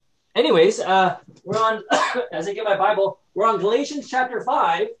Anyways, we're on, as I get my Bible, we're on Galatians chapter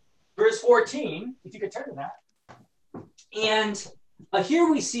 5, verse 14, if you could turn to that. And here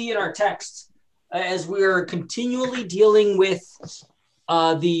we see in our text, as we're continually dealing with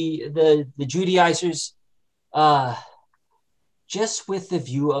the Judaizers, just with the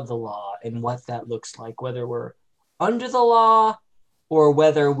view of the law and what that looks like, whether we're under the law or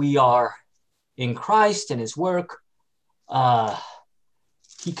whether we are in Christ and his work.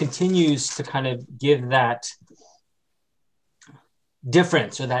 He continues to kind of give that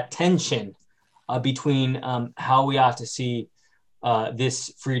difference or that tension between how we ought to see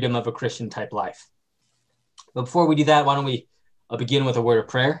this freedom of a Christian type life. But before we do that, why don't we begin with a word of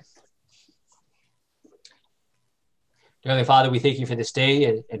prayer? Dear Heavenly Father, we thank you for this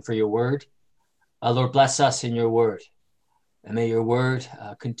day and for your word. Lord, bless us in your word. And may your word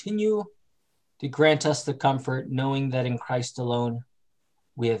continue to grant us the comfort, knowing that in Christ alone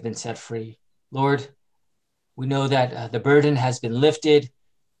we have been set free. Lord, we know that the burden has been lifted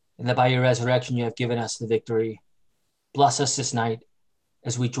and that by your resurrection you have given us the victory. Bless us this night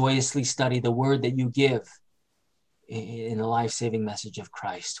as we joyously study the word that you give in the life-saving message of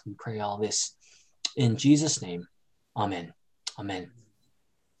Christ. We pray all this in Jesus' name. Amen. Amen.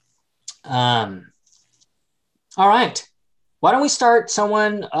 All right. Why don't we start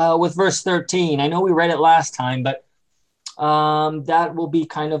someone with verse 13? I know we read it last time, but that will be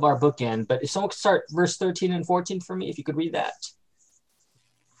kind of our bookend. But if someone could start verse 13 and 14 for me, if you could read that.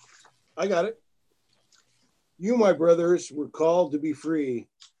 I got it. You, my brothers, were called to be free,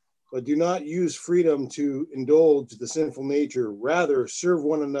 but do not use freedom to indulge the sinful nature. Rather, serve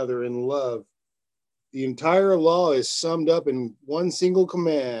one another in love. The entire law is summed up in one single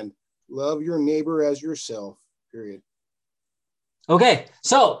command: love your neighbor as yourself, period. Okay,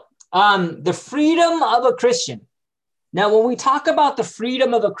 so the freedom of a Christian. Now, when we talk about the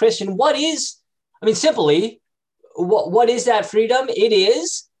freedom of a Christian, simply, what is that freedom? It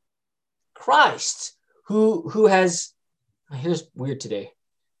is Christ who has, here's weird today.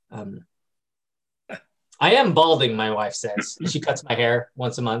 I am balding, my wife says. She cuts my hair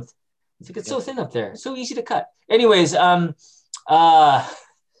once a month. It's so thin up there, so easy to cut. Anyways, the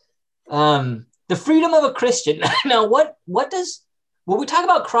freedom of a Christian. Now, when we talk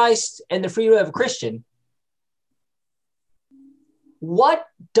about Christ and the freedom of a Christian, what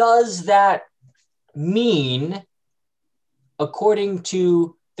does that mean according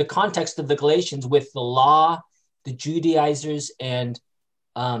to the context of the Galatians with the law, the Judaizers, and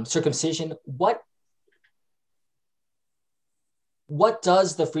circumcision? What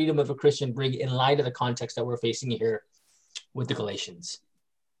does the freedom of a Christian bring in light of the context that we're facing here with the Galatians?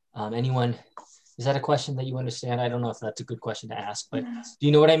 Anyone? Is that a question that you understand? I don't know if that's a good question to ask, but do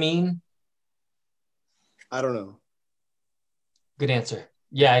you know what I mean? I don't know. Good answer.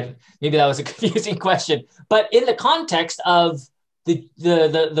 Yeah, maybe that was a confusing question. But in the context of the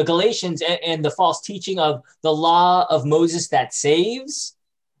Galatians and the false teaching of the law of Moses that saves,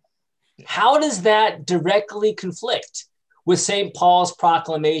 how does that directly conflict with St. Paul's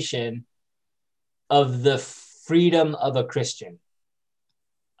proclamation of the freedom of a Christian?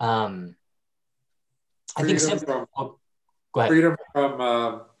 I think go ahead. Freedom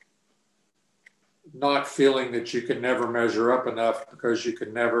from not feeling that you can never measure up enough because you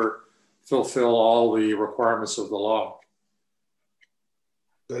can never fulfill all the requirements of the law.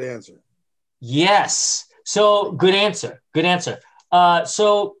 Good answer. Yes. So good answer. Good answer.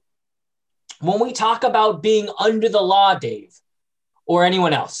 So when we talk about being under the law, Dave, or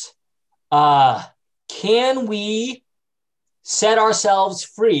anyone else, can we set ourselves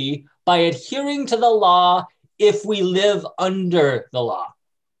free by adhering to the law if we live under the law?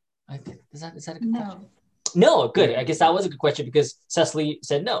 Is that a good question? No, good. I guess that was a good question because Cecily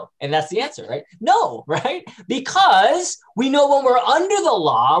said no. And that's the answer, right? No, right? Because we know when we're under the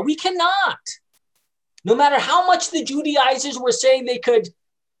law, we cannot. No matter how much the Judaizers were saying they could,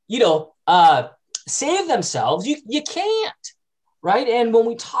 save themselves, you can't, right? And when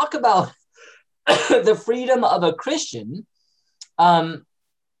we talk about the freedom of a Christian,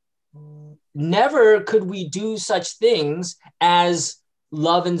 never could we do such things as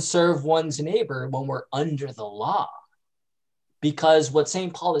love and serve one's neighbor when we're under the law. Because what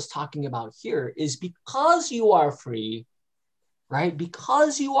St. Paul is talking about here is because you are free, right?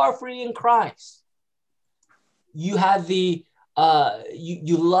 Because you are free in Christ, you have you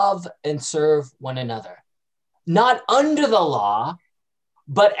love and serve one another, not under the law,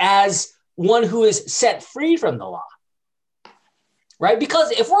 but as one who is set free from the law, right?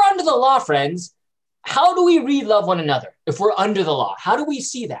 Because if we're under the law, friends, how do we read love one another if we're under the law? How do we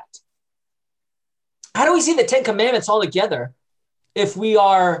see that? How do we see the 10 Commandments all together if we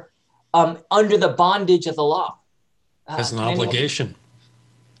are under the bondage of the law. As an obligation.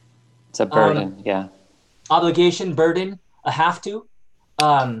 It's a burden, yeah. Obligation, burden, a have to.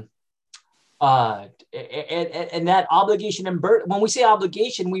 And that obligation and burden, when we say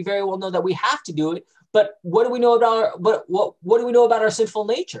obligation, we very well know that we have to do it. But what do we know about what do we know about our sinful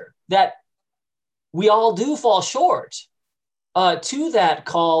nature? That we all do fall short to that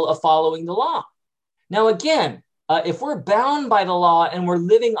call of following the law. Now, again, if we're bound by the law and we're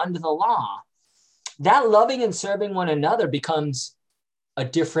living under the law, that loving and serving one another becomes a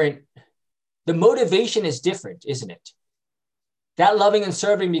different, the motivation is different, isn't it? That loving and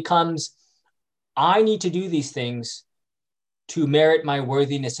serving becomes, I need to do these things to merit my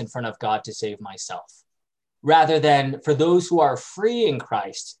worthiness in front of God to save myself. Rather than for those who are free in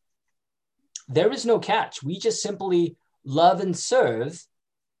Christ, there is no catch. We just simply love and serve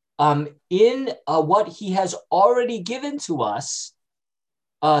in what he has already given to us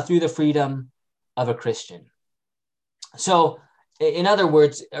through the freedom of a Christian. So, in other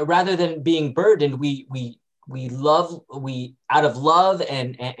words, rather than being burdened, we out of love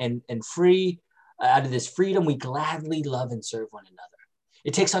and free, out of this freedom, we gladly love and serve one another.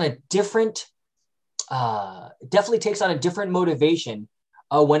 It takes on a different, definitely takes on a different motivation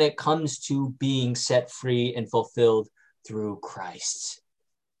when it comes to being set free and fulfilled through Christ.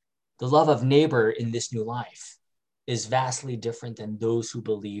 The love of neighbor in this new life is vastly different than those who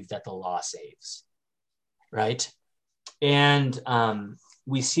believe that the law saves, right? And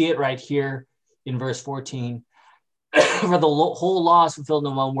we see it right here in verse 14. For the whole law is fulfilled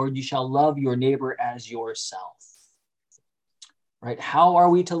in one word, you shall love your neighbor as yourself. Right? How are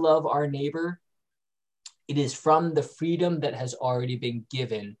we to love our neighbor? It is from the freedom that has already been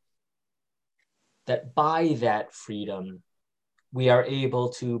given, that by that freedom, we are able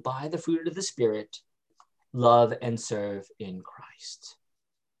to, by the fruit of the Spirit, love and serve in Christ.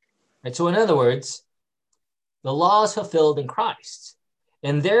 Right? So in other words, the law is fulfilled in Christ.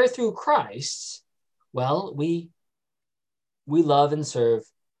 And there through Christ, well, we love and serve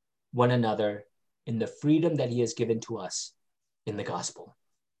one another in the freedom that he has given to us in the gospel.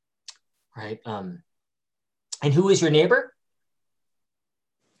 Right? And who is your neighbor?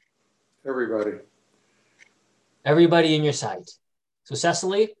 Everybody. Everybody in your sight. So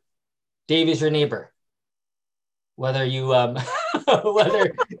Cecily, Dave is your neighbor. Whether you,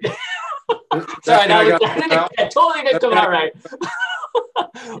 whether... Sorry, that totally didn't come out right.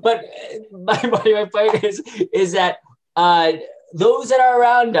 But my point is that those that are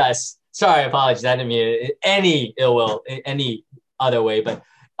around us, sorry, apologies, I didn't mean any ill will, any other way, but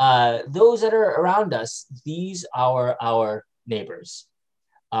those that are around us, these are our neighbors.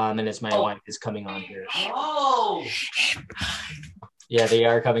 And as my wife is coming on here. Oh! Yeah, they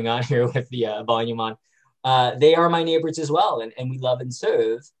are coming on here with the volume on. They are my neighbors as well, and we love and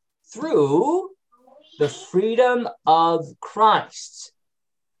serve through the freedom of Christ,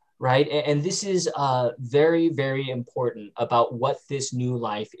 right? And this is very, very important about what this new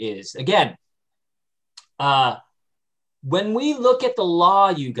life is. Again, when we look at the law,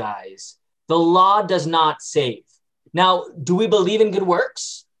 you guys, the law does not save. Now, do we believe in good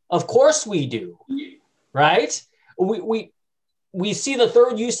works? Of course we do, right? We see the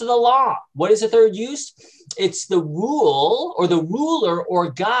third use of the law. What is the third use? It's the rule or the ruler or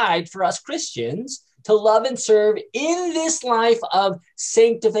guide for us Christians to love and serve in this life of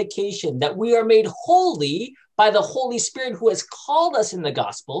sanctification, that we are made holy by the Holy Spirit who has called us in the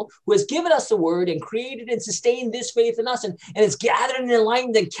gospel, who has given us the word and created and sustained this faith in us and has gathered and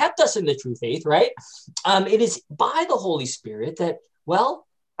enlightened and kept us in the true faith, right? It is by the Holy Spirit that, well,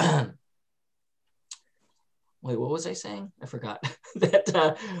 wait, what was I saying? I forgot.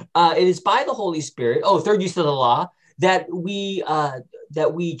 That it is by the Holy Spirit, third use of the law, that we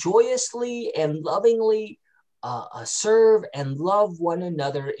joyously and lovingly serve and love one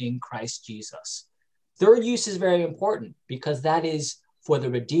another in Christ Jesus. Third use is very important because that is for the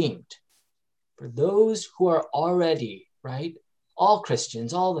redeemed, for those who are already, right? All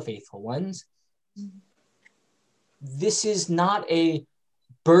Christians, all the faithful ones. This is not a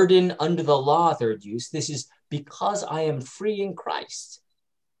burden under the law, third use. This is because I am free in Christ.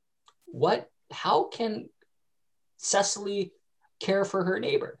 How can Cecily care for her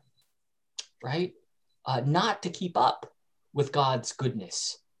neighbor, right? Not to keep up with God's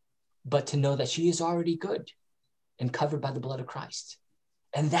goodness, but to know that she is already good and covered by the blood of Christ.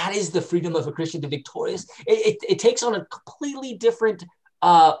 And that is the freedom of a Christian, the victorious. It takes on a completely different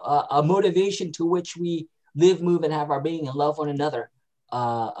a motivation to which we live, move, and have our being and love one another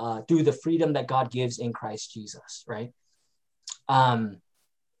through the freedom that God gives in Christ Jesus, right?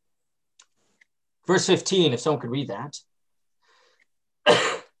 Verse 15, if someone could read that.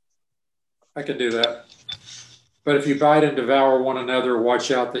 I can do that. But if you bite and devour one another,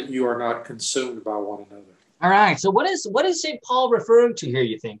 watch out that you are not consumed by one another. All right. So what is St. Paul referring to here,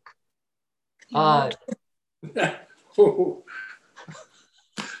 you think? That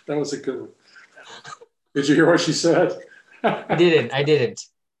was a good one. Did you hear what she said? I didn't.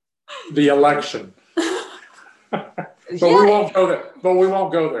 The election. But we won't go there. But we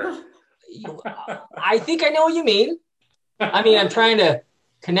won't go there. I think I know what you mean. I mean, I'm trying to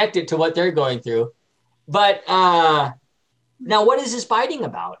connect it to what they're going through. But now, what is this biting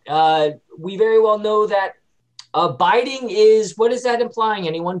about? We very well know that biting is, what is that implying?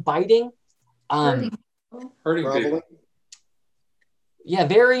 Anyone? Biting? Hurting people. Yeah,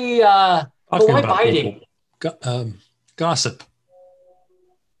 very. Talking why about biting? Gossip.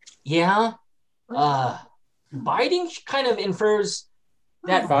 Yeah. Biting kind of infers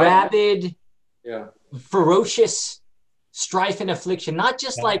that rabid, ferocious strife and affliction, not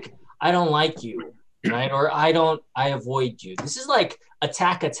just like, I don't like you, right? Or I avoid you. This is like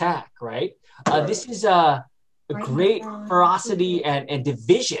attack, right? This is a great ferocity and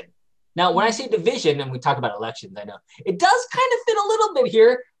division. Now, when I say division, and we talk about elections, I know it does kind of fit a little bit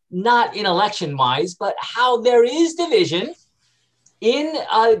here, not in election wise, but how there is division in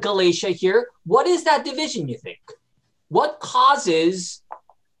Galatia here. What is that division, you think? What causes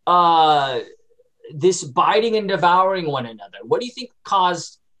this biting and devouring one another? What do you think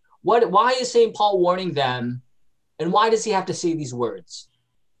caused, why is St. Paul warning them, and why does he have to say these words?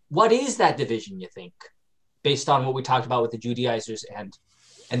 What is that division, you think, based on what we talked about with the Judaizers and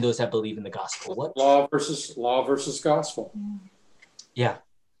those that believe in the gospel? What? Law versus gospel. Yeah.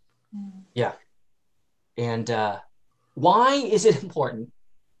 And why is it important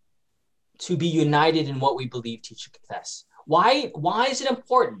to be united in what we believe, teach, and confess? Why is it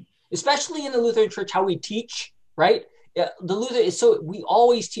important, especially in the Lutheran Church, how we teach, right? The Lutheran is so, we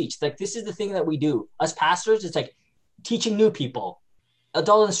always teach. Like, this is the thing that we do. Us pastors, it's like teaching new people,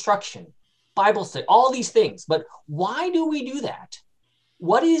 adult instruction, Bible study, all these things. But why do we do that?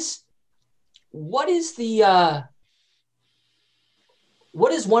 What is one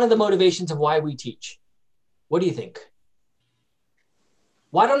of the motivations of why we teach? What do you think?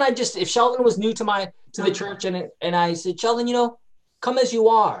 Why don't I just, if Sheldon was new to the church and I said, Sheldon, come as you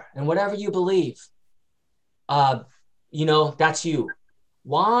are and whatever you believe, that's you.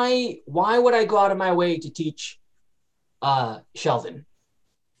 Why would I go out of my way to teach Sheldon?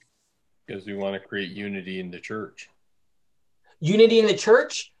 Because we want to create unity in the church. Unity in the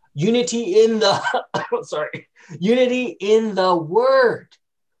church, unity in the unity in the word,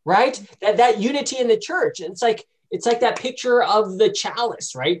 right? That unity in the church. It's like that picture of the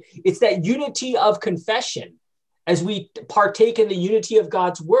chalice, right? It's that unity of confession as we partake in the unity of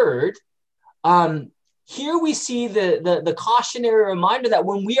God's word. Here we see the cautionary reminder that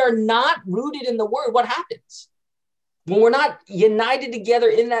when we are not rooted in the word, what happens? When we're not united together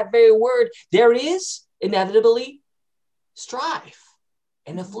in that very word, there is inevitably strife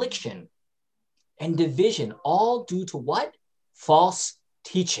and affliction and division, all due to what? False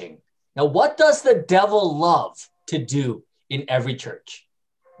teaching. Now, what does the devil love to do in every church?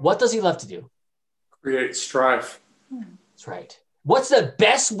 What does he love to do? Create strife. That's right. What's the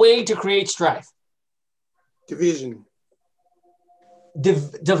best way to create strife? Division.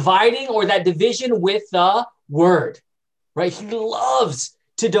 Dividing, or that division with the word, right? He loves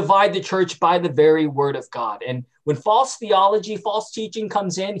to divide the church by the very word of God. And when false theology, false teaching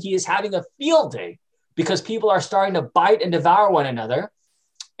comes in, he is having a field day because people are starting to bite and devour one another.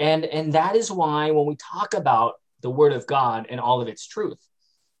 And that is why when we talk about the word of God and all of its truth,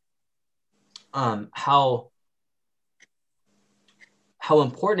 how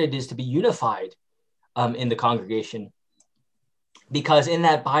important it is to be unified in the congregation, because in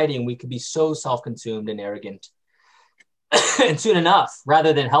that biting, we could be so self-consumed and arrogant. And soon enough,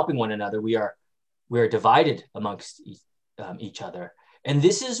 rather than helping one another, we are divided amongst each other. And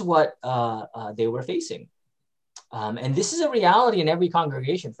this is what they were facing. And this is a reality in every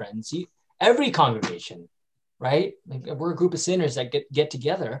congregation, friends. Every congregation, right? Like, we're a group of sinners that get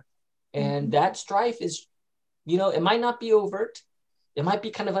together. And that strife is, it might not be overt. It might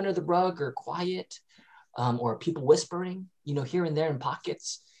be kind of under the rug or quiet, or people whispering, here and there in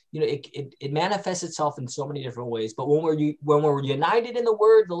pockets. It manifests itself in so many different ways. But when we're united in the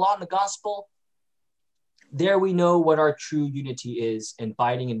word, the law, and the gospel, there we know what our true unity is. And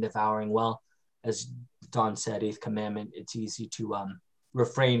biting and devouring, well, as Don said, 8th commandment, it's easy to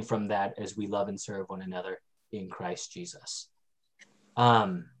refrain from that as we love and serve one another in Christ Jesus.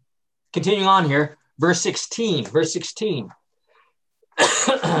 Continuing on here, verse 16.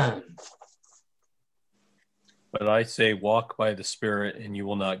 But I say walk by the Spirit and you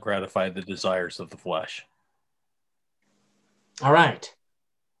will not gratify the desires of the flesh. All right.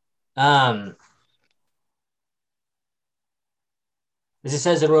 As it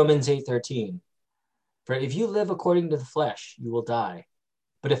says in Romans 8:13, for if you live according to the flesh, you will die.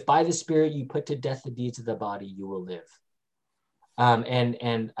 But if by the Spirit you put to death the deeds of the body, you will live.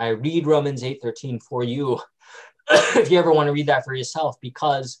 And I read Romans 8:13 for you, if you ever want to read that for yourself,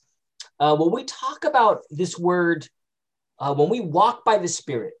 because when we talk about this word, when we walk by the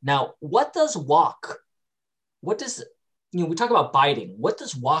Spirit, now, what does walk? What does, we talk about biting. What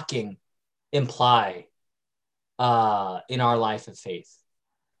does walking imply in our life of faith?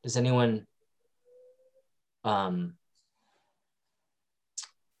 Does anyone, why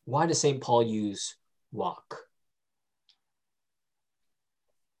does St. Paul use walk?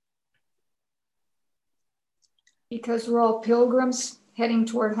 Because we're all pilgrims heading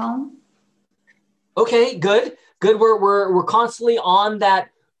toward home. Okay, good. We're constantly on that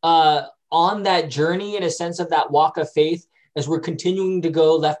journey, in a sense of that walk of faith, as we're continuing to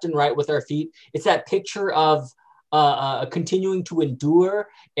go left and right with our feet. It's that picture of continuing to endure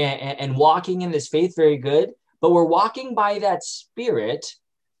and walking in this faith. Very good. But we're walking by that Spirit,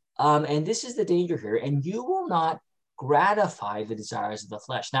 and this is the danger here. And you will not gratify the desires of the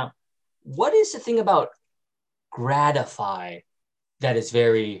flesh. Now, what is the thing about gratify that is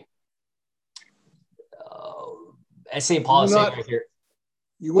very, as St. Paul is saying right here,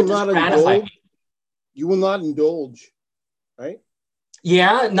 you will not indulge. You will not indulge, right?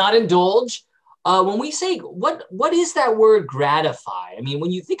 Yeah, not indulge. When we say, what is that word gratify? I mean,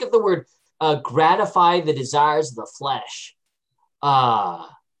 when you think of the word gratify the desires of the flesh,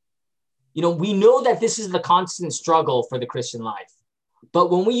 we know that this is the constant struggle for the Christian life. But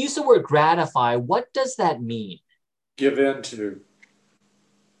when we use the word gratify, what does that mean? Give in to.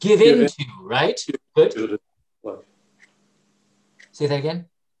 Give into, right? Good. Say that again.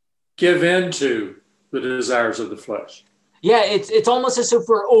 Give in to the desires of the flesh. Yeah, it's almost as if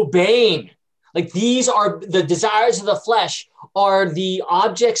we're obeying. Like, these are the desires of the flesh are the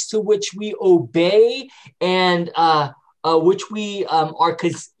objects to which we obey and which we are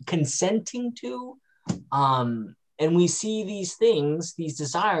consenting to. And we see these things, these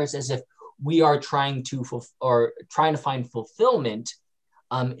desires, as if we are trying to find fulfillment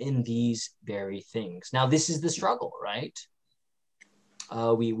in these very things. Now, this is the struggle, right?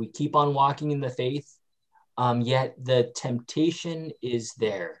 We keep on walking in the faith, yet the temptation is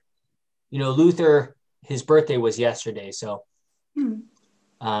there. Luther, his birthday was yesterday, so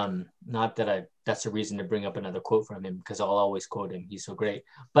not that that's a reason to bring up another quote from him, because I'll always quote him. He's so great.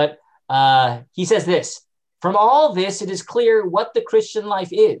 But he says this: from all this, it is clear what the Christian life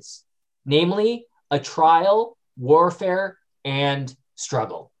is, namely a trial, warfare, and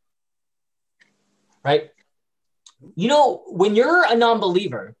struggle. Right? When you're a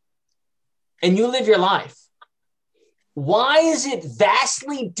non-believer and you live your life, why is it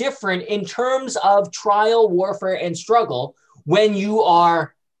vastly different in terms of trial, warfare, and struggle when you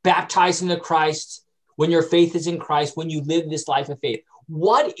are baptized into Christ, when your faith is in Christ, when you live this life of faith?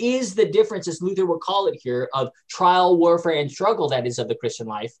 What is the difference, as Luther would call it here, of trial, warfare, and struggle, that is, of the Christian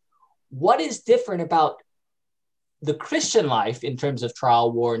life? What is different about the Christian life in terms of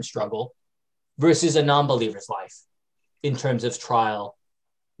trial, war, and struggle versus a non-believer's life in terms of trial,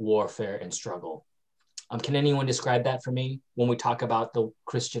 warfare, and struggle? Can anyone describe that for me when we talk about the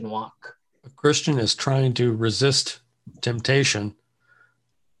Christian walk? A Christian is trying to resist temptation.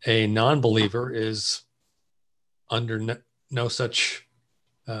 A non-believer is under no such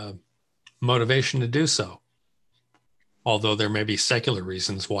motivation to do so. Although there may be secular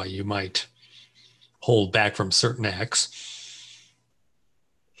reasons why you might hold back from certain acts.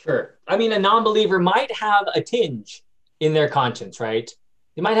 Sure. I mean, a non-believer might have a tinge in their conscience, right?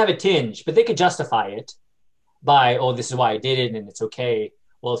 They might have a tinge, but they could justify it by, oh, this is why I did it and it's okay.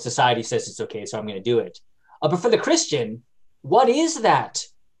 Well, society says it's okay, so I'm going to do it. But for the Christian, what is that?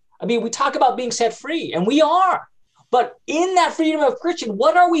 I mean, we talk about being set free, and we are. But in that freedom of Christian,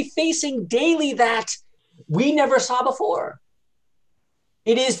 what are we facing daily that we never saw before?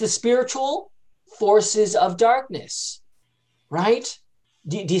 It is the spiritual forces of darkness, right?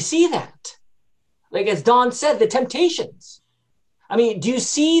 Do you see that? Like, as Don said, the temptations. I mean, do you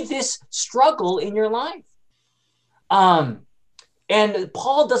see this struggle in your life? And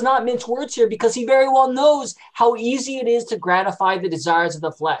Paul does not mince words here, because he very well knows how easy it is to gratify the desires of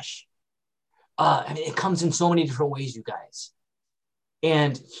the flesh. I mean, it comes in so many different ways, you guys.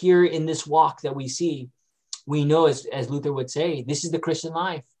 And here in this walk that we see, we know, as Luther would say, this is the Christian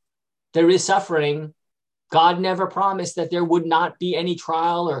life. There is suffering. God never promised that there would not be any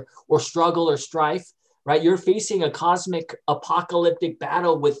trial or struggle or strife. right? You're facing a cosmic apocalyptic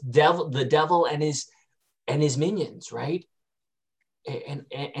battle with the devil and his minions, right?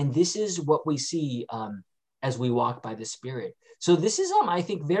 And this is what we see as we walk by the Spirit. So this is, I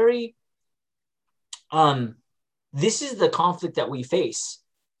think, very, this is the conflict that we face,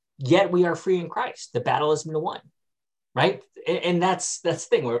 yet we are free in Christ. The battle has been won, right? And that's the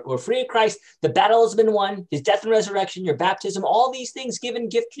thing. We're free in Christ. The battle has been won. His death and resurrection, your baptism, all these things given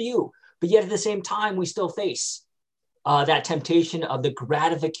gift to you. But yet at the same time, we still face that temptation of the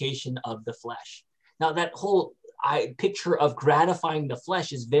gratification of the flesh. Now, that whole picture of gratifying the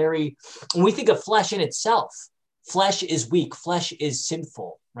flesh is very, when we think of flesh in itself, flesh is weak, flesh is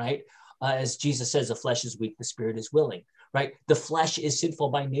sinful, right? As Jesus says, the flesh is weak, the spirit is willing, right? The flesh is sinful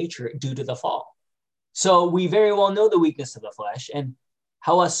by nature due to the fall. So we very well know the weakness of the flesh and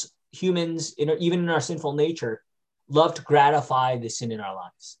how us humans, even in our sinful nature, love to gratify the sin in our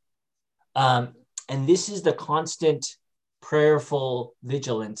lives. And this is the constant prayerful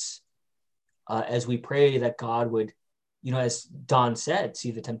vigilance as we pray that God would, as Don said,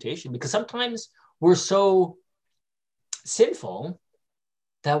 see the temptation, because sometimes we're so sinful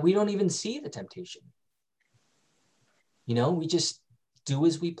that we don't even see the temptation. We just do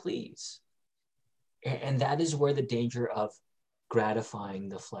as we please. And that is where the danger of gratifying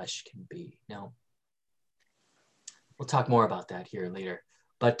the flesh can be. Now, we'll talk more about that here later.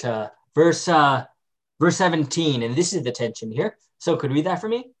 But verse 17, and this is the tension here. So could you read that for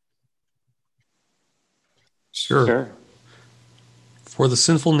me? Sure. For the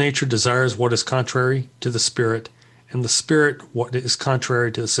sinful nature desires what is contrary to the spirit, and the spirit what is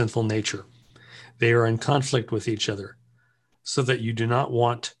contrary to the sinful nature. They are in conflict with each other, so that you do not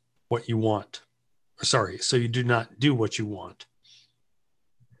want what you want. So you do not do what you want.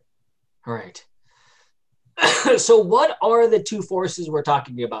 All right. So what are the two forces we're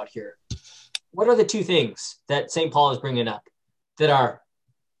talking about here? What are the two things that St. Paul is bringing up that are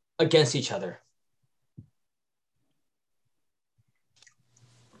against each other?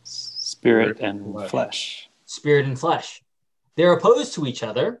 Spirit and flesh. Spirit and flesh. They're opposed to each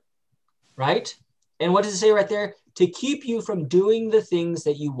other, right? And what does it say right there? To keep you from doing the things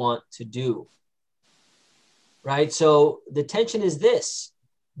that you want to do. Right? So the tension is this.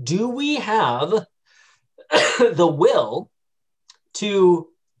 Do we have the will to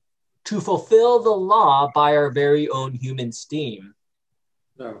fulfill the law by our very own human steam?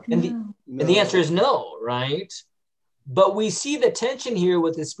 No. And the answer is no, right? But we see the tension here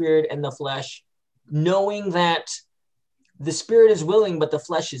with the spirit and the flesh, knowing that the spirit is willing, but the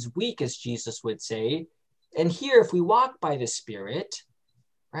flesh is weak, as Jesus would say. And here, if we walk by the spirit,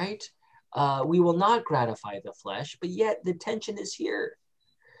 right, we will not gratify the flesh, but yet the tension is here.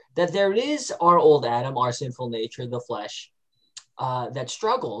 That there is our old Adam, our sinful nature, the flesh, that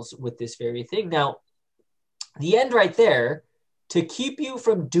struggles with this very thing. Now, the end right there, to keep you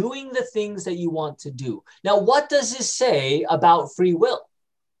from doing the things that you want to do. Now, what does this say about free will?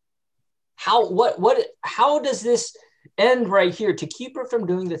 How does this end right here, to keep her from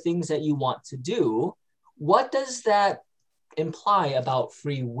doing the things that you want to do? What does that imply about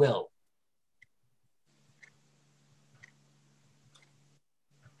free will?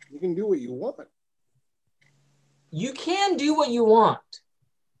 You can do what you want. You can do what you want.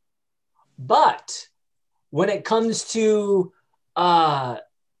 But when it comes to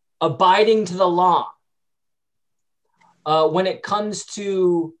abiding to the law, when it comes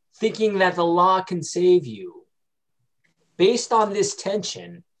to thinking that the law can save you, based on this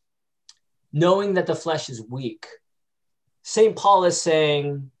tension, knowing that the flesh is weak, St. Paul is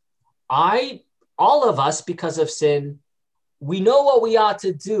saying, all of us, because of sin, we know what we ought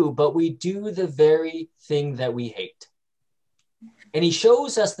to do, but we do the very thing that we hate. And he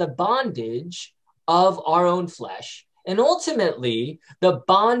shows us the bondage of our own flesh, and ultimately the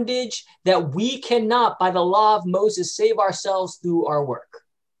bondage that we cannot, by the law of Moses, save ourselves through our work.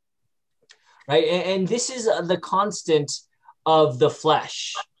 Right? And this is the constant of the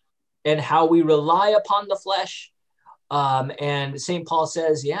flesh and how we rely upon the flesh. And St. Paul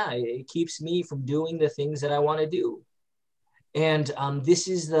says, it keeps me from doing the things that I want to do. And this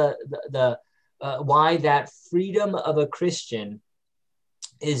is the why that freedom of a Christian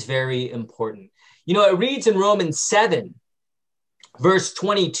is very important. It reads in Romans 7, verse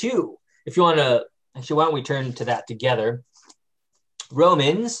 22. If you want to, actually, why don't we turn to that together?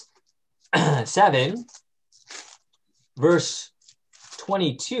 Romans 7, verse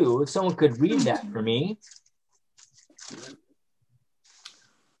 22. If someone could read that for me.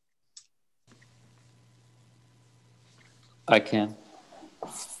 I can.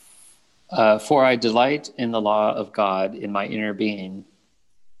 For I delight in the law of God in my inner being.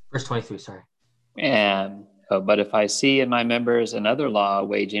 Verse 23, sorry. But if I see in my members another law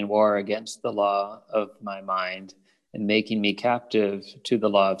waging war against the law of my mind and making me captive to the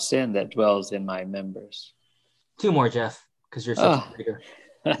law of sin that dwells in my members. 2 more, Jeff, because you're such a bigger.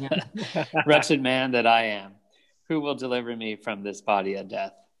 Yeah. Wretched man that I am, who will deliver me from this body of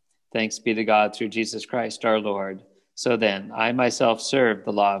death? Thanks be to God through Jesus Christ our Lord. So then, I myself serve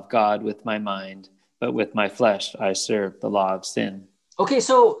the law of God with my mind, but with my flesh I serve the law of sin. Okay,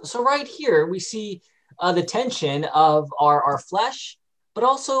 so right here we see the tension of our flesh, but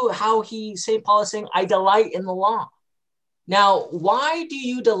also how St. Paul is saying, I delight in the law. Now, why do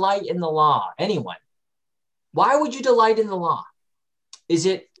you delight in the law? Anyone? Why would you delight in the law?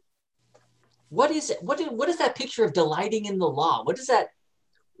 What is that picture of delighting in the law? What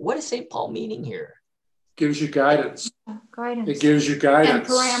is St. Paul meaning here? Gives you guidance. Guidance. It gives you guidance.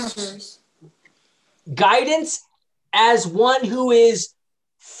 And parameters. Guidance as one who is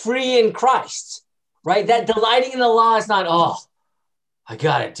free in Christ, right? That delighting in the law is not, oh, I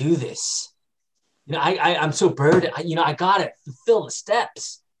gotta do this. I'm so burdened. I gotta fulfill the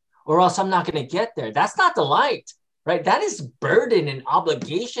steps, or else I'm not gonna get there. That's not delight, right? That is burden and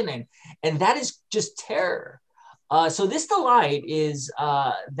obligation, and that is just terror. So this delight is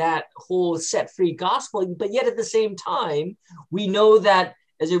that whole set-free gospel, but yet at the same time, we know that,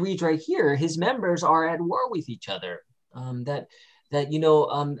 as it reads right here, his members are at war with each other. There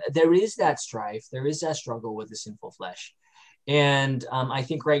is that strife, there is that struggle with the sinful flesh. And I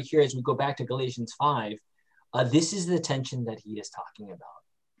think right here, as we go back to Galatians 5, this is the tension that he is talking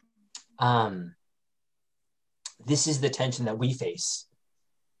about. This is the tension that we face.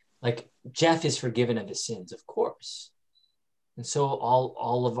 Like, Jeff is forgiven of his sins, of course. And so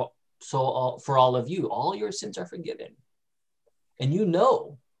for all of you, all your sins are forgiven. And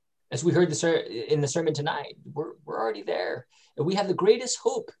as we heard in the sermon tonight, we're already there. And we have the greatest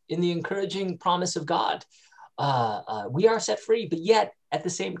hope in the encouraging promise of God. We are set free, but yet at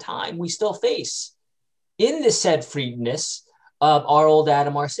the same time, we still face in this set freeness of our old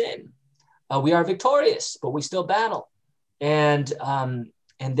Adam, our sin. We are victorious, but we still battle. And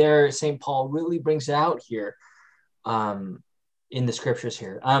there, St. Paul really brings it out here in the scriptures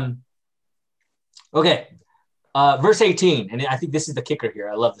here. Okay, verse 18, and I think this is the kicker here.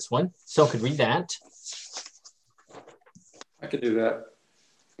 I love this one. So could read that. I can do that.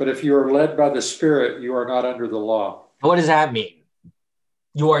 But if you are led by the Spirit, you are not under the law. What does that mean?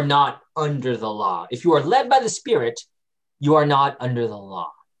 You are not under the law. If you are led by the Spirit, you are not under the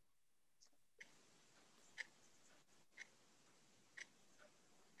law.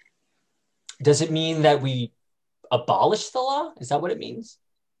 Does it mean that we abolish the law? Is that what it means?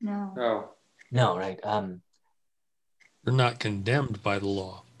 No. No, right. We're not condemned by the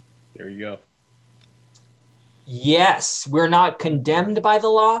law. There you go. Yes, we're not condemned by the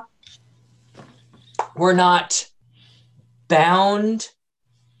law. We're not bound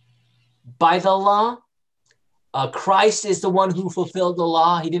by the law. Christ is the one who fulfilled the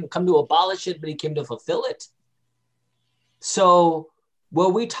law. He didn't come to abolish it, but he came to fulfill it. So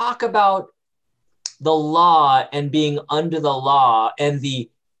when we talk about the law and being under the law and the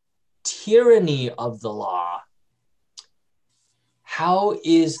tyranny of the law, how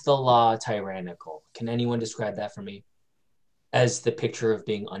is the law tyrannical? Can anyone describe that for me as the picture of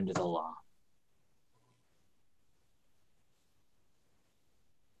being under the law?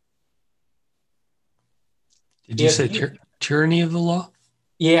 Did you say tyranny of the law?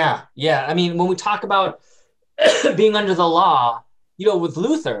 Yeah. I mean, when we talk about being under the law, with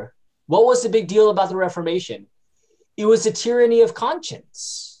Luther, what was the big deal about the Reformation? It was a tyranny of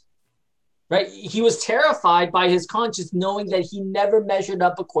conscience, right? He was terrified by his conscience, knowing that he never measured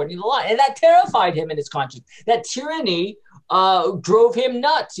up according to the law. And that terrified him in his conscience. That tyranny drove him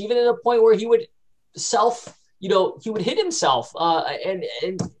nuts, even at a point where he would he would hit himself and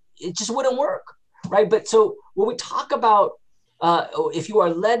it just wouldn't work, right? But so when we talk about if you are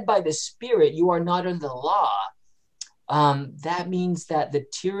led by the Spirit, you are not under the law. That means that the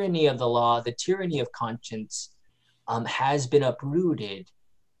tyranny of the law, the tyranny of conscience, has been uprooted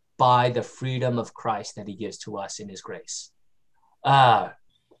by the freedom of Christ that he gives to us in his grace. And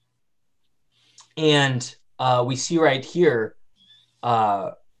we see right here,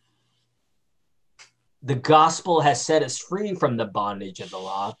 the gospel has set us free from the bondage of the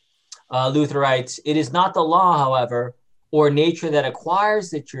law. Luther writes, "It is not the law, however, or nature that acquires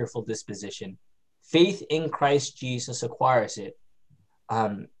the cheerful disposition. Faith in Christ Jesus acquires it."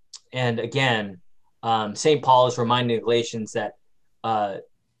 And again, St. Paul is reminding the Galatians that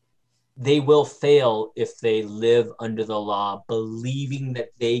they will fail if they live under the law, believing that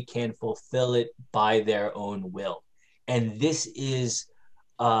they can fulfill it by their own will. And this is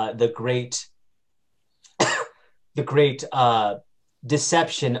the great the great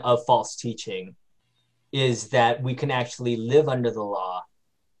deception of false teaching is that we can actually live under the law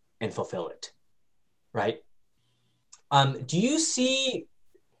and fulfill it, right? Do you see,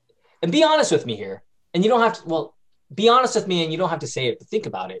 and be honest with me here, and you don't have to, well, be honest with me and you don't have to say it, but think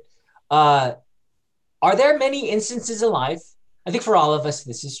about it. Are there many instances in life, I think for all of us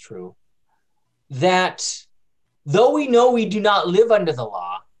this is true, that though we know we do not live under the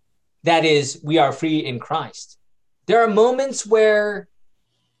law, that is, we are free in Christ, there are moments where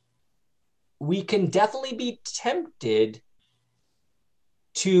we can definitely be tempted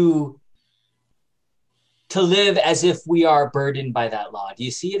to live as if we are burdened by that law. Do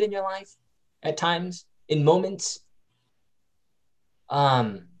you see it in your life at times, in moments?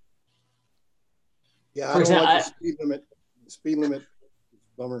 Yeah, I don't like the speed limit. The speed limit,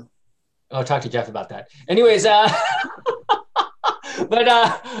 bummer. I'll talk to Jeff about that. Anyways, but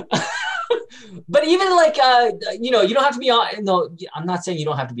even like, you know, you don't have to be on. No, I'm not saying you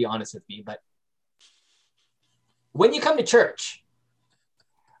don't have to be honest with me, but when you come to church,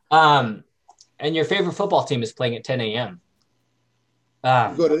 and your favorite football team is playing at 10 a.m.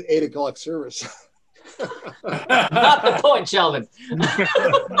 You go to the 8 o'clock service. Not the point, Sheldon.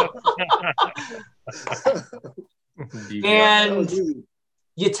 And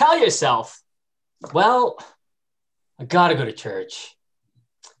you tell yourself, well, I got to go to church.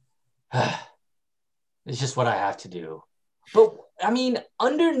 It's just what I have to do. But I mean,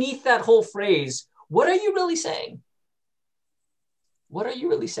 underneath that whole phrase, what are you really saying? What are you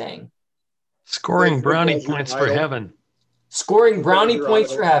really saying? Scoring brownie points for heaven. Scoring brownie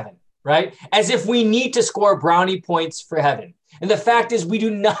points for heaven, right? As if we need to score brownie points for heaven. And the fact is, we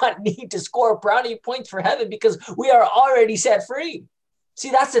do not need to score brownie points for heaven because we are already set free. See,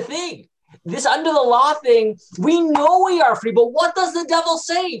 that's the thing. This under the law thing, we know we are free, but what does the devil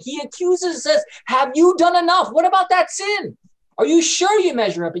say? He accuses, says, have you done enough? What about that sin? Are you sure you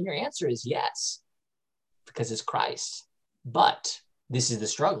measure up? And your answer is yes, because it's Christ. But this is the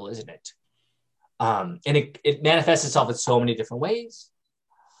struggle, isn't it? And it manifests itself in so many different ways.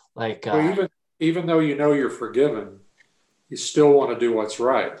 Like even though you know you're forgiven, you still want to do what's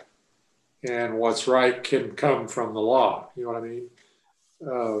right. And what's right can come from the law. You know what I mean?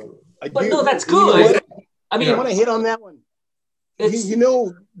 But no, that's good. I mean, I want to hit on that one. You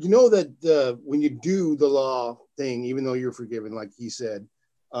know that when you do the law thing, even though you're forgiven, like he said,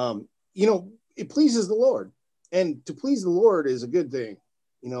 you know, it pleases the Lord. And to please the Lord is a good thing,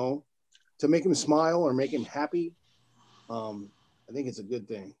 you know, to make him smile or make him happy. I think it's a good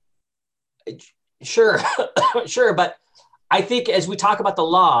thing. Sure, sure. But I think as we talk about the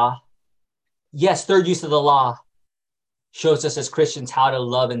law, yes, third use of the law shows us as Christians how to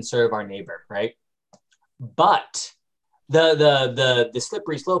love and serve our neighbor, right? But the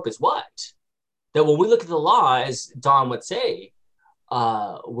slippery slope is what? That when we look at the law, as Don would say,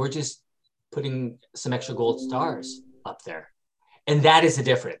 we're just putting some extra gold stars up there. And that is the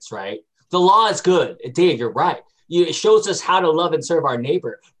difference, right? The law is good. Dave, you're right. It shows us how to love and serve our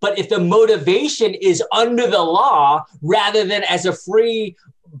neighbor. But if the motivation is under the law rather than as a free,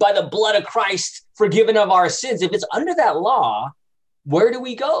 by the blood of Christ, forgiven of our sins, if it's under that law, where do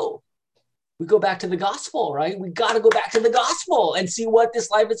we go? We go back to the gospel, right? We got to go back to the gospel and see what this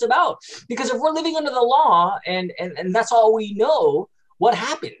life is about. Because if we're living under the law and that's all we know, what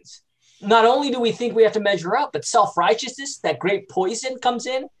happens? Not only do we think we have to measure up, but self-righteousness, that great poison comes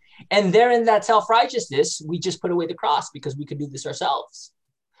in. And there in that self-righteousness, we just put away the cross because we could do this ourselves,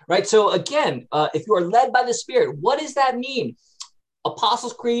 right? So again, if you are led by the Spirit, what does that mean?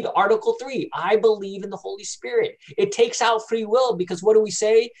 Apostles' Creed, Article 3, I believe in the Holy Spirit. It takes out free will because what do we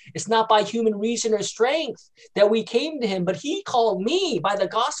say? It's not by human reason or strength that we came to him, but he called me by the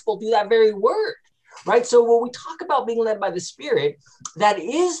gospel through that very word, right? So when we talk about being led by the Spirit, that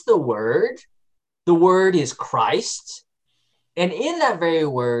is the word. The word is Christ. And in that very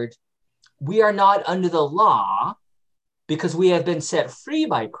word, we are not under the law because we have been set free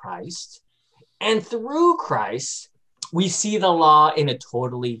by Christ. And through Christ, we see the law in a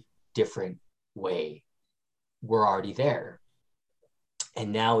totally different way. We're already there.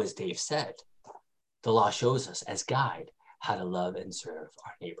 And now, as Dave said, the law shows us as guide how to love and serve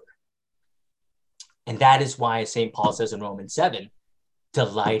our neighbor. And that is why St. Paul says in Romans 7,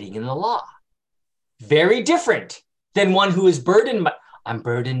 delighting in the law. Very different than one who is burdened by, I'm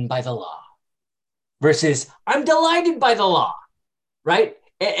burdened by the law, versus I'm delighted by the law, right?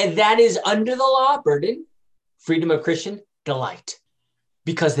 And that is under the law, burden, freedom of Christian, delight,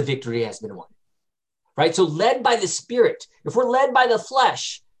 because the victory has been won, right? So led by the Spirit. If we're led by the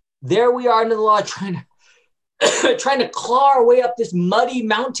flesh, there we are under the law trying to trying to claw our way up this muddy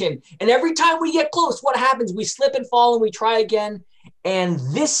mountain. And every time we get close, what happens? We slip and fall and we try again. And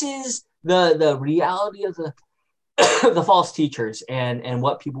this is the reality of the the false teachers and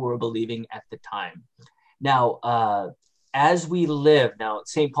what people were believing at the time. Now, as we live, now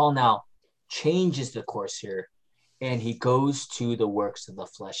St. Paul now changes the course here, and he goes to the works of the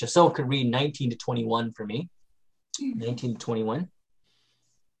flesh. If someone could read 19 to 21 for me. 19 to 21.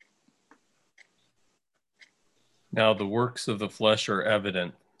 Now the works of the flesh are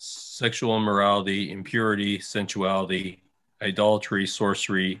evident: sexual immorality, impurity, sensuality, idolatry,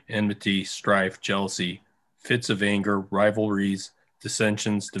 sorcery, enmity, strife, jealousy, fits of anger, rivalries,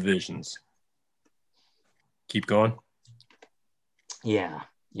 dissensions, divisions. Keep going. Yeah.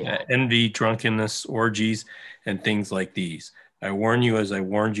 Envy, drunkenness, orgies, and things like these. I warn you, as I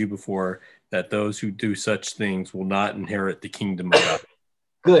warned you before, that those who do such things will not inherit the kingdom of God.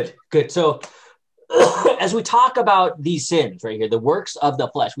 Good. So as we talk about these sins right here, the works of the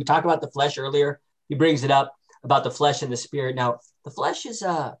flesh, we talked about the flesh earlier. He brings it up about the flesh and the spirit. Now, the flesh is,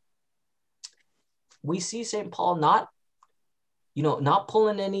 we see St. Paul not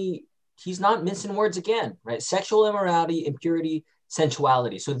pulling any, he's not mincing words again, right? Sexual immorality, impurity,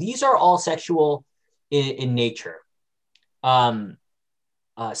 sensuality. So these are all sexual in nature.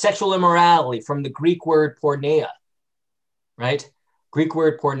 Sexual immorality from the Greek word porneia, right? Greek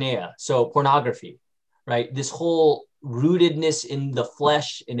word porneia, so pornography, right? This whole rootedness in the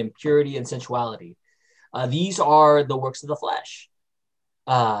flesh and impurity and sensuality. These are the works of the flesh,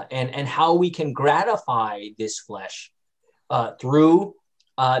 and how we can gratify this flesh through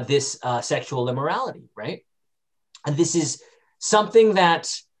this sexual immorality, right? And this is something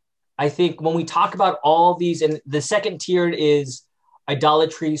that I think when we talk about all these, and the second tier is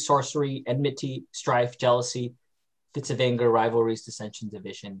idolatry, sorcery, enmity, strife, jealousy, fits of anger, rivalries, dissension,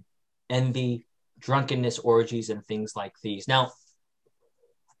 division, envy, drunkenness, orgies, and things like these. Now,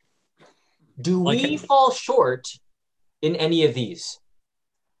 do we fall short in any of these?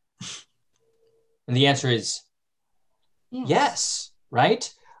 And the answer is yes,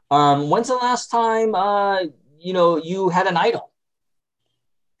 right? When's the last time, you had an idol?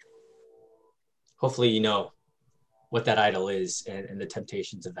 Hopefully you know what that idol is and the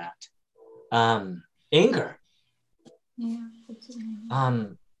temptations of that. Anger. Yeah.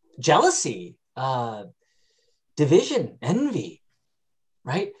 Jealousy, division, envy,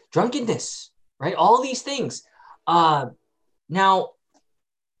 right? Drunkenness, right? All these things. Now,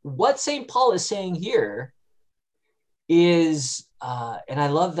 what St. Paul is saying here is, and I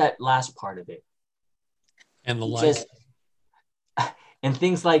love that last part of it. And the like. And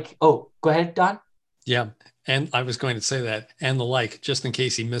things like, oh, go ahead, Don. Yeah. And I was going to say that, and the like, just in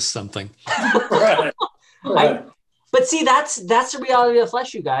case he missed something. Right. But see, that's the reality of the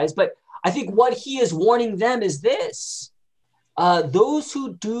flesh, you guys. But I think what he is warning them is this. Those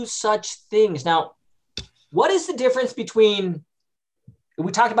who do such things. Now, what is the difference between,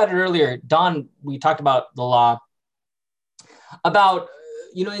 we talked about it earlier, Don, we talked about the law, about,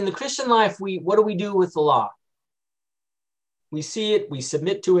 in the Christian life, what do we do with the law? We see it, we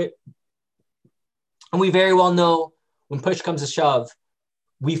submit to it, and we very well know when push comes to shove,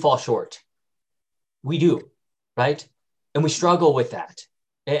 we fall short. We do, right? And we struggle with that.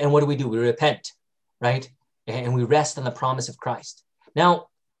 And what do? We repent, right? And we rest on the promise of Christ. Now,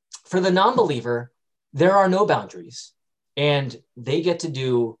 for the non-believer, there are no boundaries, and they get to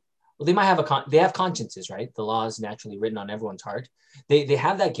do, well, they might have they have consciences, right? The law is naturally written on everyone's heart. They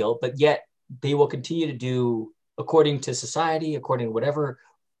have that guilt, but yet they will continue to do according to society, according to whatever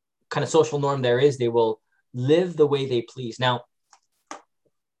kind of social norm there is, they will live the way they please. Now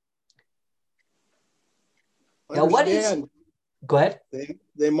what is, go ahead.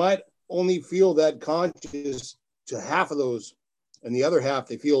 They might only feel that conscious to half of those, and the other half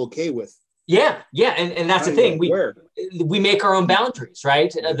they feel okay with. Yeah. And that's the thing. We make our own boundaries, right?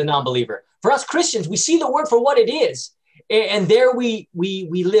 The non-believer. For us Christians, we see the word for what it is. And there we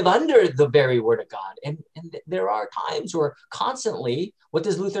live under the very word of God. And there are times where constantly, what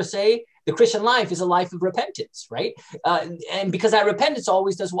does Luther say? The Christian life is a life of repentance, right? And because that repentance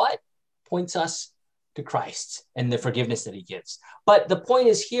always does what? Points us to Christ and the forgiveness that he gives. But the point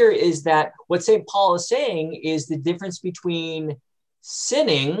is here is that what St. Paul is saying is the difference between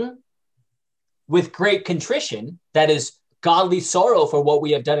sinning with great contrition, that is godly sorrow for what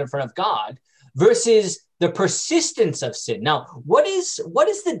we have done in front of God, versus the persistence of sin. Now, what is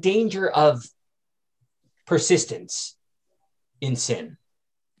the danger of persistence in sin?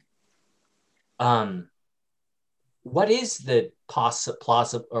 What is the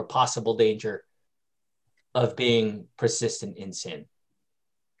possible danger of being persistent in sin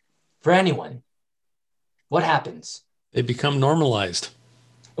for anyone? What happens? They become normalized.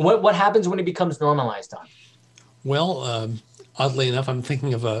 What happens when it becomes normalized, Don? Well, oddly enough, I'm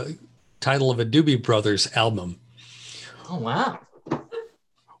thinking of a title of a Doobie Brothers album. Oh, wow.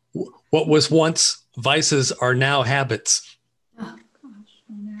 What was once vices are now habits. Oh gosh,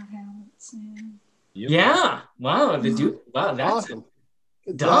 I now habits. Yeah. Wow. Wow. That's Awesome.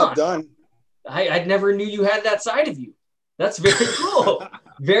 Good Don. job, Don. I never knew you had that side of you. That's very cool.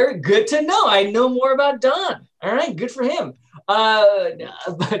 Very good to know. I know more about Don. All right. Good for him.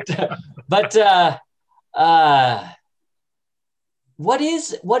 What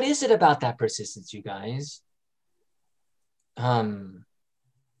is it about that persistence, you guys?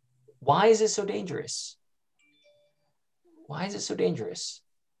 Why is it so dangerous? Why is it so dangerous?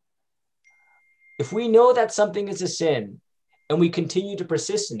 If we know that something is a sin and we continue to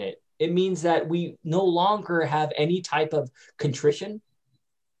persist in it, it means that we no longer have any type of contrition,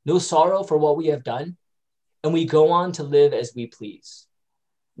 no sorrow for what we have done, and we go on to live as we please.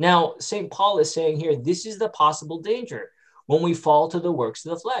 Now, St. Paul is saying here, this is the possible danger when we fall to the works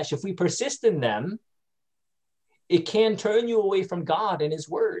of the flesh. If we persist in them, it can turn you away from God and his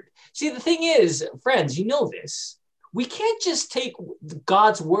word. See, the thing is, friends, you know this. We can't just take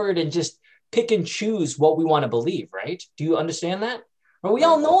God's word and just pick and choose what we want to believe, right? Do you understand that? Well, we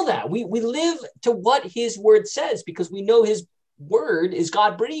all know that. We live to what his word says because we know his word is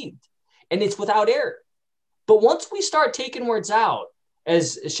God-breathed and it's without error. But once we start taking words out,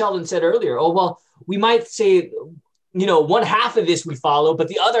 as Sheldon said earlier, oh, well, we might say, one half of this we follow, but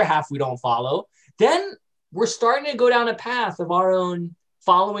the other half we don't follow, then we're starting to go down a path of our own,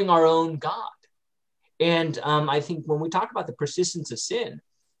 following our own God. And I think when we talk about the persistence of sin,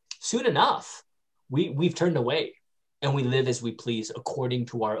 soon enough, we've turned away and we live as we please according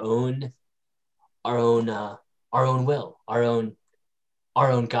to our own will, our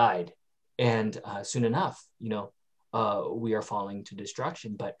own guide. And soon enough, we are falling to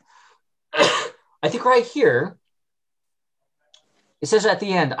destruction. But I think right here, it says at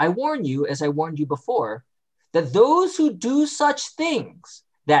the end, I warn you, as I warned you before, that those who do such things,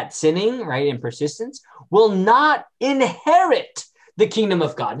 that sinning, right, and persistence, will not inherit the kingdom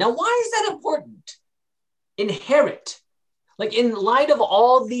of God. Now, why is that important? Inherit. Like in light of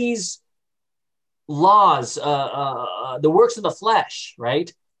all these laws, the works of the flesh,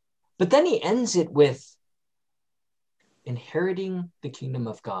 right? But then he ends it with inheriting the kingdom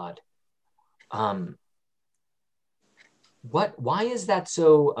of God. Why is that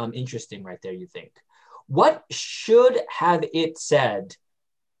so interesting right there, you think? What should have it said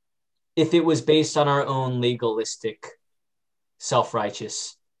if it was based on our own legalistic,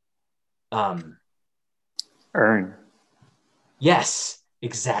 self-righteous earn? Yes,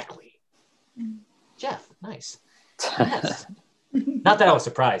 exactly. Jeff, nice. Yes. Not that I was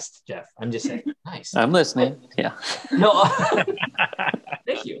surprised, Jeff. I'm just saying, nice. I'm listening. Yeah. No,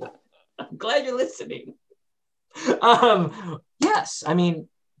 thank you. I'm glad you're listening. Yes, I mean,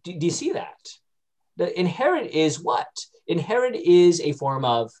 do you see that? The inherit is what? Inherit is a form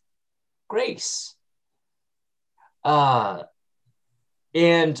of grace. And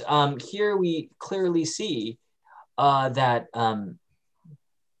here we clearly see that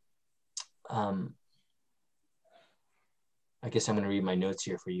I guess I'm going to read my notes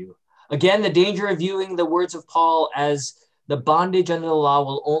here for you. Again, the danger of viewing the words of Paul as the bondage under the law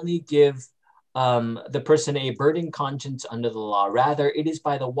will only give the person a burdened conscience under the law. Rather, it is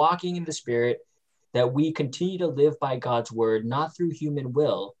by the walking in the Spirit that we continue to live by God's word, not through human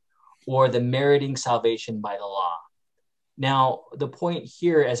will or the meriting salvation by the law. Now, the point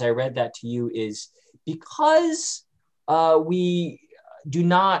here, as I read that to you, is because we do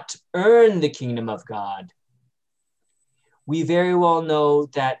not earn the kingdom of God, we very well know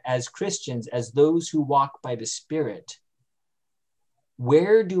that as Christians, as those who walk by the Spirit,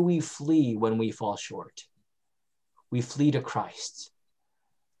 where do we flee when we fall short? We flee to Christ,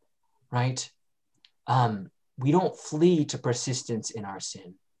 right? We don't flee to persistence in our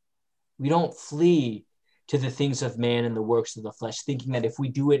sin. We don't flee to the things of man and the works of the flesh, thinking that if we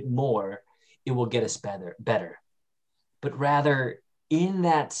do it more, it will get us better. But rather, in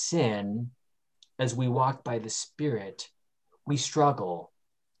that sin, as we walk by the Spirit, we struggle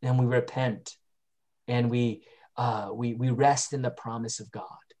and we repent and we rest in the promise of God.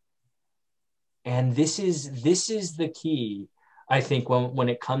 And this is the key, I think, when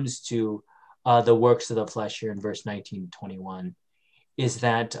it comes to the works of the flesh here in verse 19 to 21, is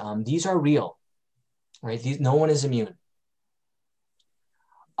that these are real, right? No one is immune.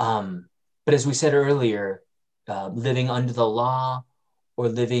 But as we said earlier, living under the law or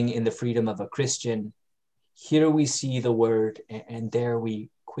living in the freedom of a Christian, here we see the word, and there we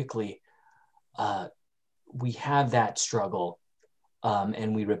quickly we have that struggle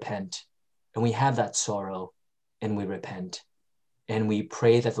and we repent, and we have that sorrow and we repent, and we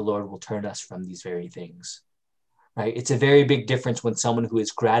pray that the Lord will turn us from these very things, right? It's a very big difference when someone who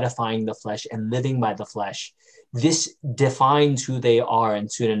is gratifying the flesh and living by the flesh, this defines who they are,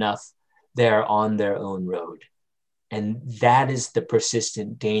 and soon enough, they're on their own road. And that is the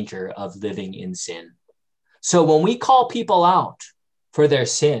persistent danger of living in sin. So when we call people out for their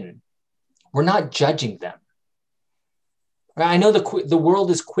sin, we're not judging them. I know the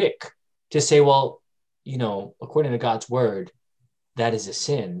world is quick to say, well, you know, according to God's word, that is a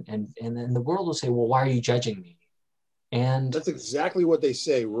sin. And then the world will say, well, why are you judging me? And that's exactly what they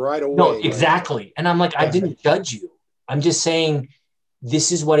say right away. No, exactly. Right? And I'm like, I didn't judge you. I'm just saying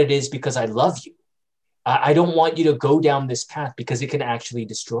this is what it is because I love you. I don't want you to go down this path because it can actually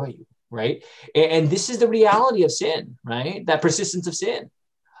destroy you, right? And this is the reality of sin, right? That persistence of sin.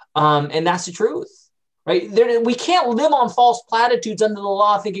 And that's the truth, right? We can't live on false platitudes under the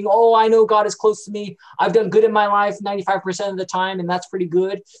law thinking, oh, I know God is close to me. I've done good in my life 95% of the time, and that's pretty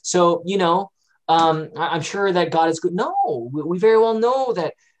good. So, you know, I'm sure that God is good. No, we very well know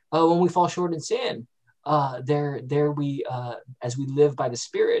that when we fall short in sin, there we, as we live by the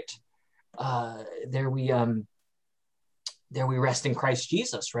Spirit, there we rest in Christ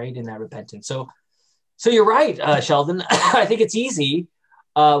Jesus, right? In that repentance. So you're right, Sheldon. I think it's easy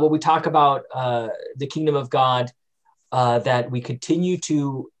when we talk about the kingdom of God that we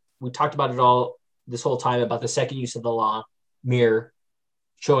talked about it all this whole time about the second use of the law, mirror,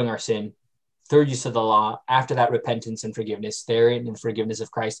 showing our sin. Third use of the law, after that, repentance and forgiveness, therein in forgiveness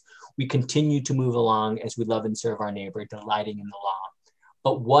of Christ, we continue to move along as we love and serve our neighbor, delighting in the law.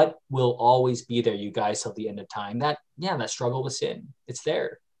 But what will always be there, you guys, till the end of time? That struggle with sin. It's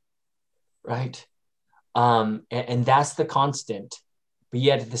there, right? And that's the constant. But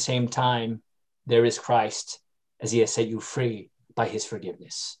yet at the same time, there is Christ, as he has set you free by his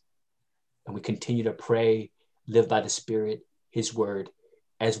forgiveness. And we continue to pray, live by the Spirit, his word,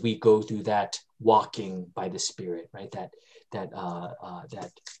 as we go through that walking by the Spirit, right? That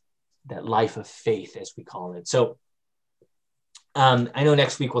life of faith, as we call it. So I know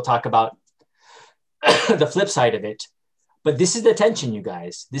next week we'll talk about the flip side of it, but this is the tension, you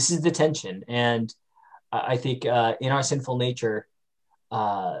guys. This is the tension. And I think in our sinful nature,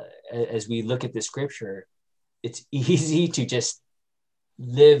 as we look at the scripture, it's easy to just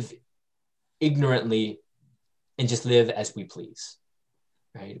live ignorantly and just live as we please,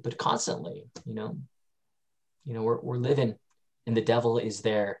 right? But constantly, we're living, and the devil is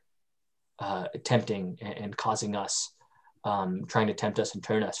there tempting and causing us, trying to tempt us and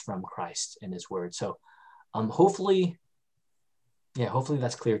turn us from Christ and his word. So hopefully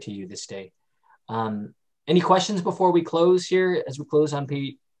that's clear to you this day. Any questions before we close here, as we close on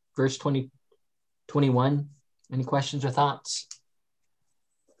verse 21? Any questions or thoughts?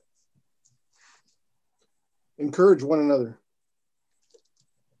 Encourage one another.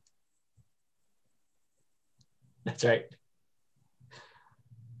 That's right.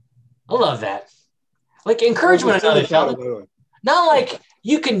 I love that. Like, encourage one another, Sheldon. Not like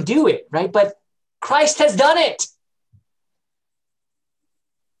you can do it, right? But Christ has done it.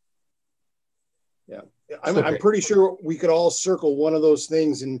 Yeah. I'm pretty sure we could all circle one of those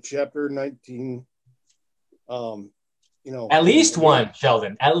things in chapter 19. At least one,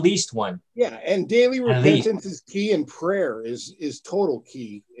 Sheldon. At least one. Yeah, and daily repentance is key, and prayer is total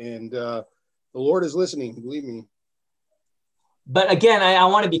key. And the Lord is listening, believe me. But again, I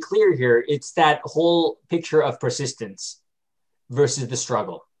want to be clear here. It's that whole picture of persistence versus the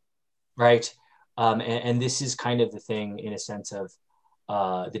struggle, right? And this is kind of the thing, in a sense, of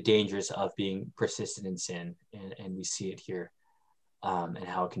the dangers of being persistent in sin. And we see it here and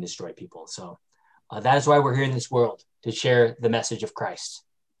how it can destroy people. So that is why we're here in this world, to share the message of Christ,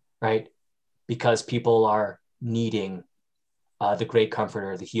 right? Because people are needing the great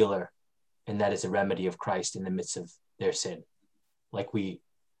comforter, the healer, and that is a remedy of Christ in the midst of their sin. Like we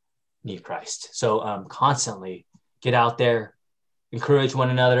need Christ. So constantly get out there, encourage one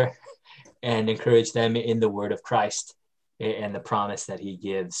another, and encourage them in the word of Christ and the promise that he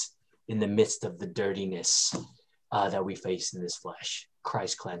gives in the midst of the dirtiness that we face in this flesh.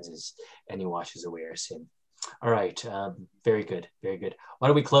 Christ cleanses and he washes away our sin. All right. Very good. Very good. Why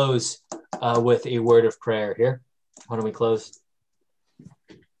don't we close with a word of prayer here? Why don't we close?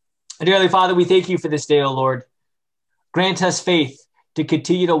 Dear Heavenly Father, we thank you for this day, O Lord. Grant us faith to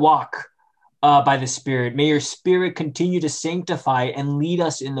continue to walk by the Spirit. May your Spirit continue to sanctify and lead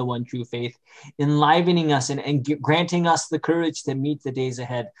us in the one true faith, enlivening us and granting us the courage to meet the days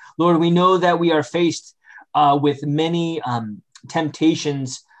ahead. Lord, we know that we are faced with many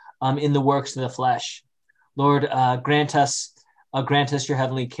temptations in the works of the flesh. Lord, grant us your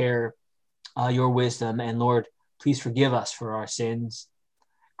heavenly care, your wisdom, and Lord, please forgive us for our sins.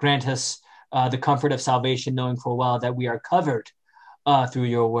 Grant us the comfort of salvation, knowing full well that we are covered through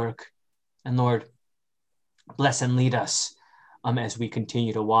your work. And Lord, bless and lead us as we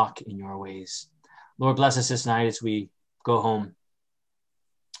continue to walk in your ways. Lord, bless us this night as we go home,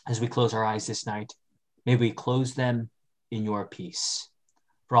 as we close our eyes this night. May we close them in your peace.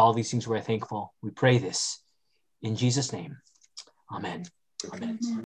 For all these things we're thankful. We pray this in Jesus' name. Amen. Amen.